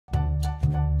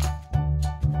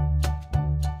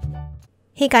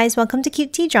Hey guys, welcome to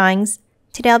Cute Tea Drawings.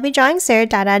 Today I'll be drawing Sir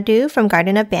Dadadoo from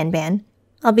Garten of Banban.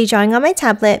 I'll be drawing on my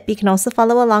tablet, but you can also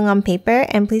follow along on paper,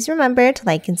 and please remember to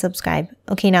like and subscribe.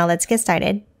 Okay, now let's get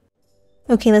started.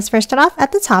 Okay, let's first start off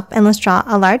at the top and let's draw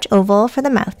a large oval for the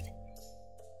mouth.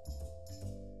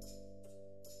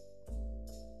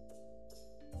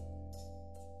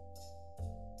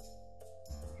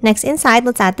 Next, inside,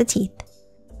 let's add the teeth.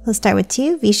 Let's start with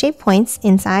two V-shaped points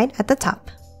inside at the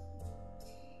top.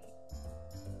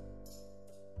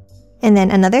 And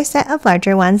then another set of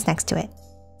larger ones next to it.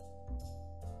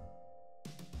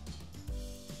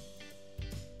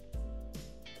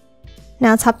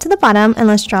 Now top to the bottom and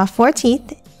let's draw 4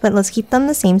 teeth, but let's keep them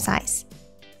the same size.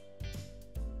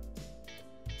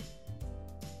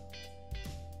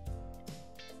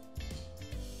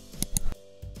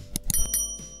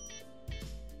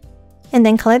 And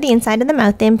then color the inside of the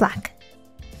mouth in black.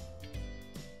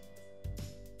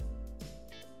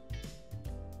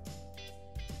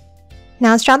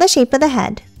 Now let's draw the shape of the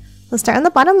head. Let's start on the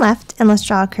bottom left and let's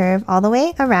draw a curve all the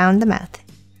way around the mouth.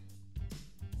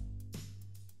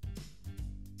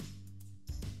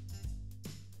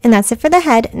 And that's it for the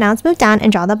head. Now let's move down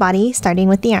and draw the body, starting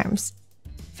with the arms.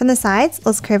 From the sides,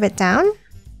 let's curve it down.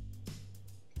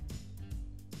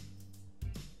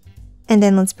 And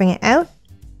then let's bring it out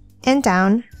and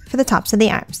down for the tops of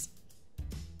the arms.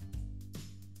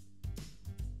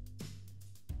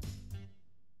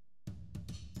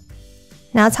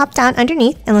 Now let's hop down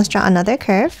underneath and let's draw another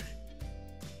curve.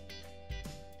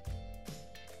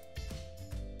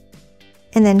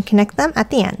 And then connect them at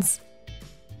the ends.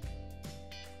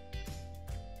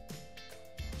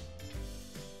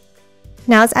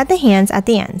 Now let's add the hands at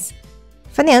the ends.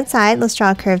 From the outside, let's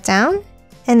draw a curve down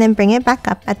and then bring it back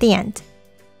up at the end.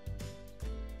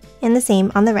 And the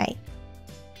same on the right.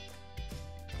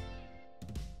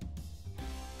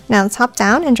 Now let's hop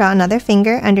down and draw another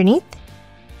finger underneath.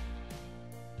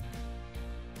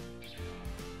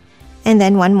 And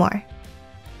then one more.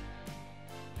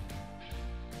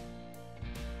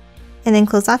 And then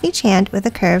close off each hand with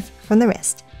a curve from the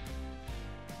wrist.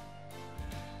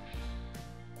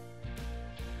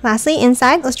 Lastly,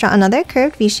 inside, let's draw another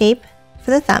curved V shape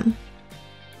for the thumb.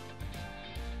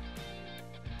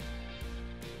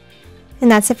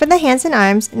 And that's it for the hands and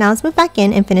arms. Now let's move back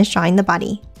in and finish drawing the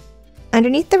body.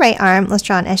 Underneath the right arm, let's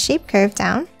draw an S-shaped curve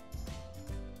down.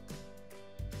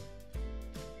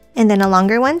 And then a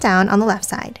longer one down on the left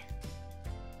side.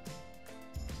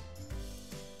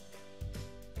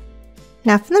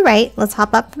 Now from the right, let's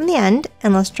hop up from the end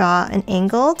and let's draw an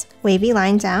angled, wavy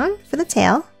line down for the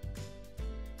tail.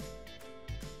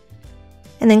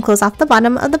 And then close off the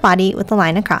bottom of the body with a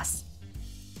line across.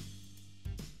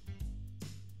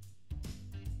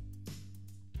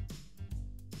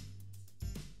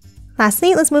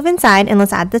 Lastly, let's move inside and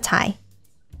let's add the tie.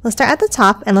 Let's start at the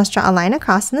top and let's draw a line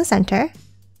across in the center.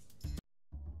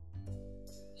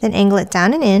 Then angle it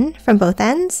down and in from both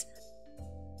ends.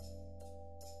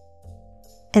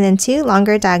 And then 2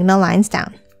 longer diagonal lines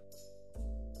down.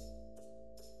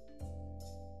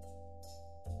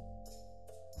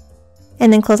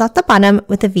 And then close off the bottom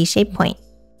with a V-shaped point.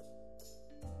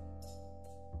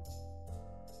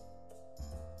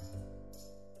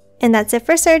 And that's it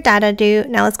for Sir Dadadoo.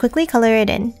 Now let's quickly color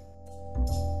it in.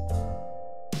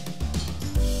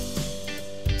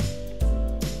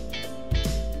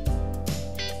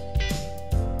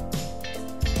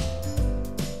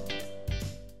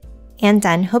 And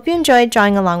done. Hope you enjoyed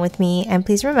drawing along with me, and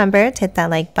please remember to hit that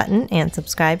like button and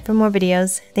subscribe for more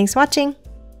videos. Thanks for watching!